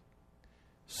wise.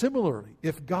 Similarly,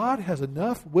 if God has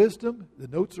enough wisdom,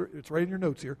 it's right in your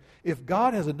notes here, if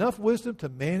God has enough wisdom to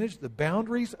manage the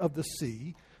boundaries of the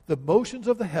sea, the motions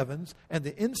of the heavens, and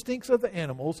the instincts of the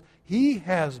animals, he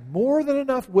has more than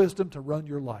enough wisdom to run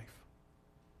your life.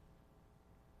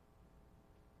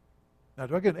 Now,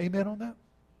 do I get an amen on that?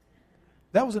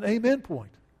 That was an amen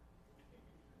point.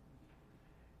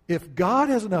 If God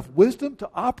has enough wisdom to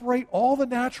operate all the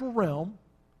natural realm,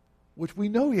 which we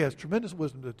know he has tremendous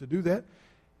wisdom to do that,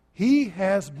 he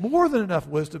has more than enough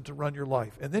wisdom to run your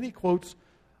life. And then he quotes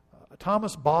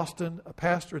Thomas Boston, a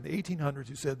pastor in the 1800s,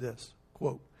 who said this,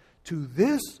 quote, to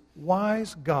this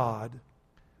wise God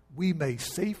we may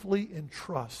safely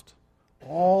entrust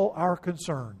all our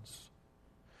concerns,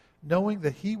 knowing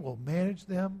that he will manage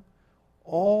them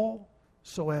all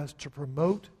so as to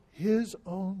promote his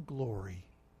own glory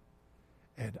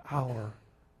and our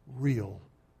real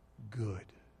good.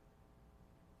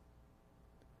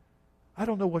 I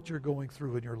don't know what you're going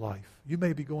through in your life. You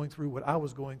may be going through what I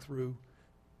was going through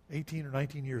 18 or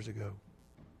 19 years ago.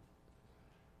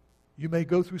 You may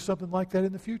go through something like that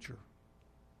in the future.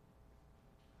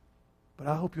 But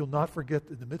I hope you'll not forget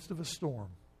that in the midst of a storm,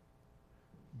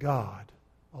 God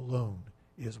alone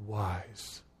is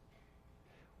wise.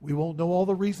 We won't know all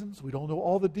the reasons. We don't know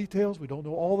all the details. We don't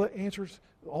know all the answers.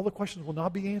 All the questions will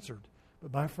not be answered.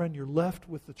 But my friend, you're left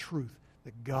with the truth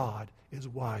that God is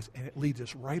wise. And it leads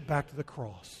us right back to the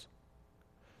cross.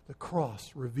 The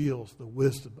cross reveals the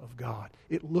wisdom of God.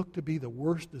 It looked to be the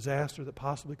worst disaster that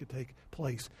possibly could take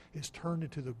place. It's turned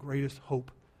into the greatest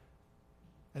hope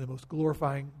and the most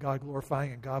glorifying,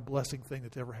 God-glorifying, and God-blessing thing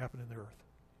that's ever happened in the earth.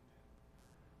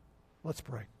 Let's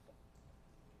pray.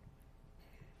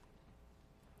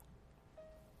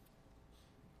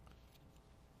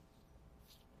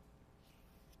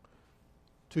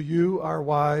 To you, our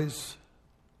wise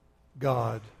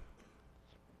God,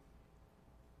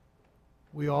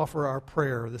 we offer our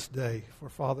prayer this day. For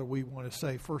Father, we want to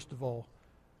say, first of all,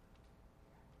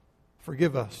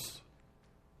 forgive us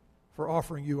for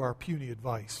offering you our puny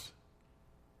advice.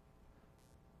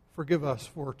 Forgive us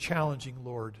for challenging,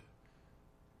 Lord,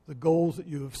 the goals that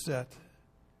you have set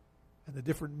and the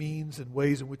different means and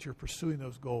ways in which you're pursuing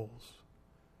those goals.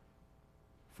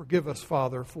 Forgive us,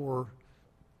 Father, for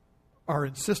our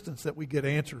insistence that we get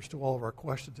answers to all of our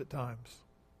questions at times.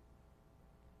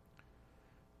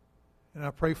 And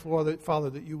I pray, Father,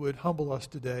 that you would humble us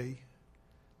today,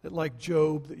 that like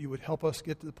Job, that you would help us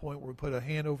get to the point where we put a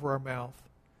hand over our mouth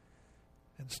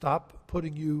and stop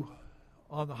putting you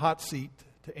on the hot seat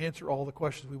to answer all the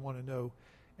questions we want to know.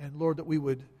 And Lord, that we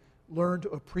would learn to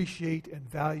appreciate and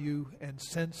value and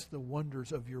sense the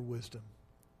wonders of your wisdom.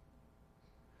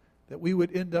 That we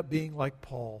would end up being like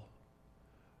Paul,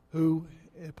 who,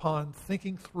 upon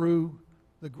thinking through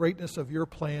the greatness of your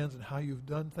plans and how you've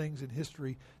done things in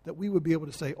history, that we would be able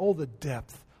to say, oh, the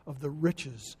depth of the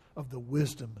riches of the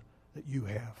wisdom that you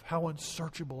have. How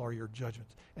unsearchable are your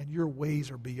judgments, and your ways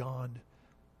are beyond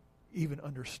even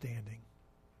understanding.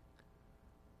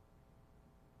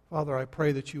 Father, I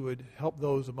pray that you would help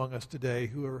those among us today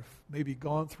who are maybe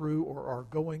gone through or are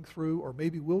going through or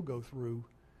maybe will go through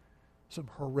some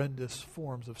horrendous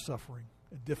forms of suffering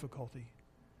and difficulty,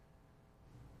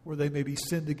 where they may be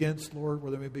sinned against, Lord,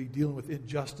 where they may be dealing with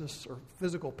injustice or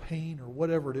physical pain or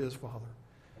whatever it is, Father.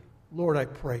 Lord, I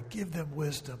pray, give them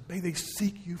wisdom. May they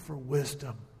seek you for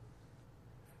wisdom.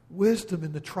 Wisdom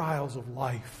in the trials of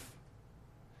life.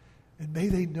 And may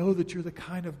they know that you're the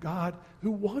kind of God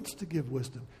who wants to give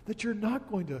wisdom, that you're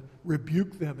not going to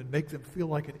rebuke them and make them feel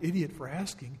like an idiot for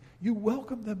asking. You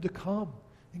welcome them to come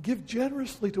and give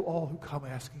generously to all who come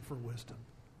asking for wisdom.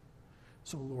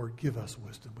 So, Lord, give us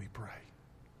wisdom, we pray.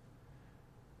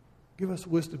 Give us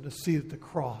wisdom to see that the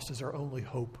cross is our only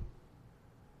hope.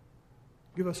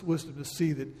 Give us wisdom to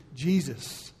see that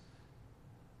Jesus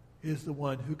is the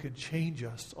one who can change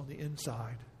us on the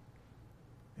inside.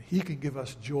 He can give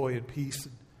us joy and peace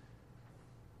and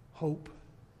hope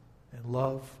and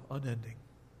love unending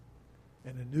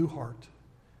and a new heart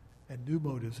and new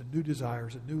motives and new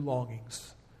desires and new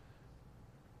longings.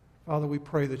 Father, we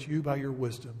pray that you, by your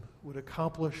wisdom, would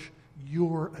accomplish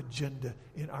your agenda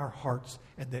in our hearts,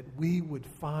 and that we would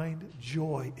find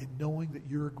joy in knowing that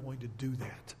you're going to do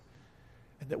that.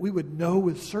 And that we would know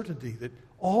with certainty that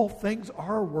all things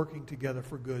are working together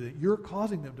for good, that you're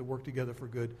causing them to work together for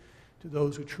good to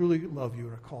those who truly love you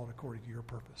and are called according to your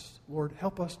purpose. Lord,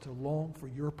 help us to long for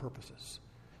your purposes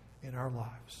in our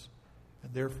lives,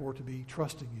 and therefore to be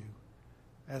trusting you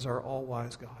as our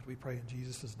all-wise God. We pray in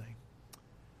Jesus' name.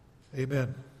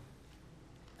 Amen.